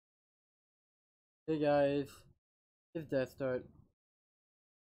Hey guys, it's Deathstart,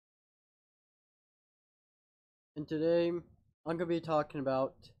 and today I'm gonna be talking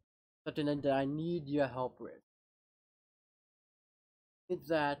about something that I need your help with. It's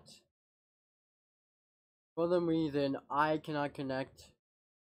that for some reason I cannot connect.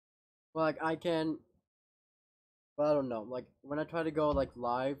 Well, like I can, but I don't know. Like when I try to go like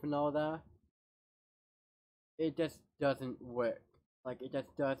live and all that, it just doesn't work. Like it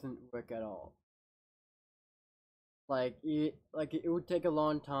just doesn't work at all. Like it would take a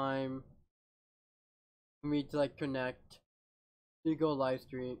long time for me to like connect to go live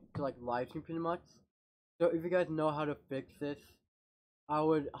stream pretty much. So if you guys know how to fix this, I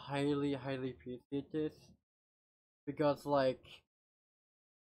would highly appreciate this because you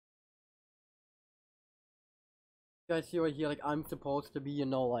guys see right here, like I'm supposed to be,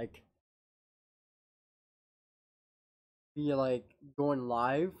 be like going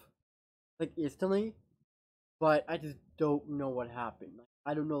live like instantly, but I just don't know what happened. Like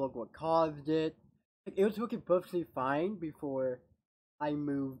I don't know like what caused it. Like it was working perfectly fine before I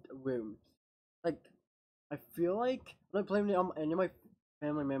moved rooms. Like I feel like when I'm playing any of my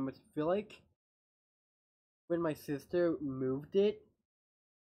family members, I feel like when my sister moved it,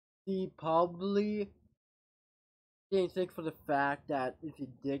 she probably didn't think for the fact that if he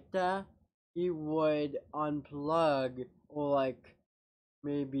did that, he would unplug or like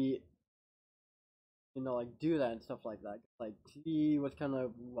maybe like do that and stuff like that. Like he was kind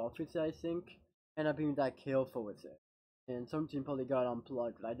of well twisted, I think, and up being that careful with it. And something probably got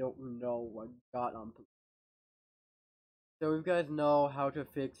unplugged. But I don't know what got unplugged. So if you guys know how to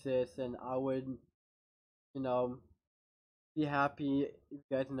fix this, and I would, you know, be happy if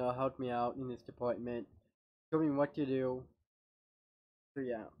you guys help me out in this department. Show me what to do. So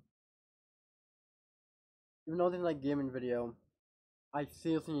yeah, even though this is like gaming video, I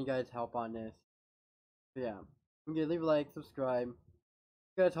seriously need you guys help on this. So yeah, you can leave a like, subscribe.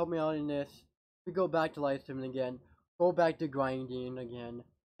 You guys help me out in this. We go back to live streaming again, go back to grinding again,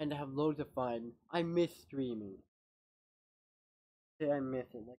 and have loads of fun. I miss streaming. Okay, I miss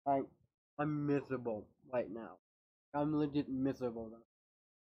it. I'm miserable right now. I'm legit miserable now.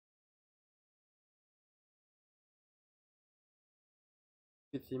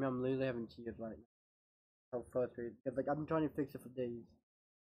 You can see me, I'm literally having tears right now. So frustrated because like I've been trying to fix it for days.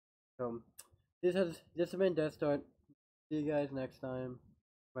 So this has been Death Start. See you guys next time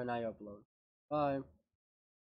when I upload. Bye.